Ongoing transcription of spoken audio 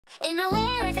In a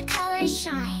lair where the colors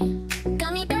shine,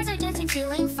 gummy bears are dancing,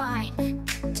 feeling fine,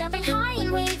 jumping high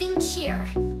and waving cheer.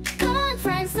 Come on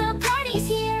friends, the party's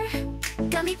here.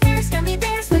 Gummy bears,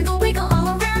 wiggle, wiggle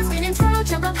all around. Spin and twirl,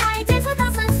 jump up high, dance with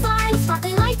us, let's fly.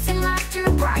 Sparkling lights and laughter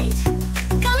bright.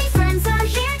 Gummy friends are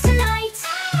here tonight.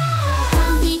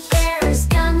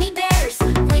 Gummy bears,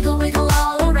 wiggle, wiggle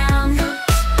all around.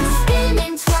 Spin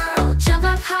and twirl, jump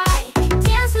up high,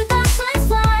 dance with us, let's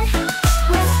fly.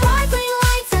 With sparkling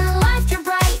lights and laughter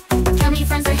bright, gummy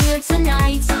friends are here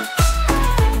tonight.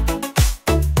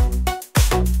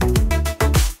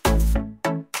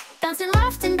 Bouncing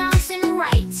left and bouncing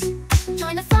right,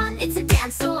 join the fun, it's a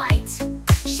dance delight.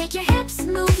 Shake your hips,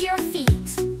 move your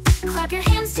feet, clap your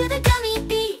hands to the gummy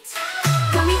beat.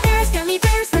 Gummy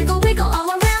bears, wiggle, wiggle all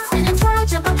around. Spin and twirl,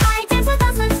 jump up high, dance with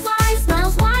us, let's fly.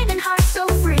 Smiles wide and hearts so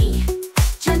free,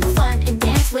 join the fun and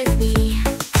dance with me.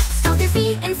 Stomp your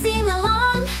feet and sing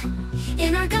along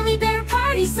in our gummy bear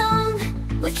party song.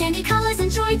 With candy, colors,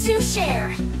 and joy to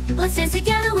share, let's dance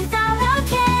together without a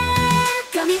care.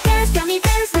 Gummy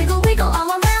bears, wiggle, wiggle all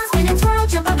around. Spin and twirl,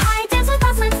 jump up high, dance with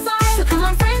us, let's fly. So come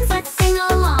on friends, let's sing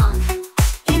along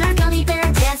in our gummy bear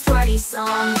dance party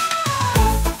song.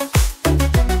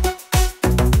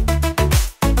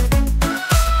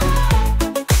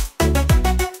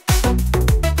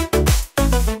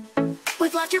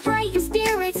 With laughter bright and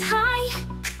spirits high,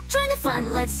 join the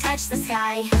fun, let's touch the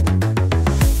sky.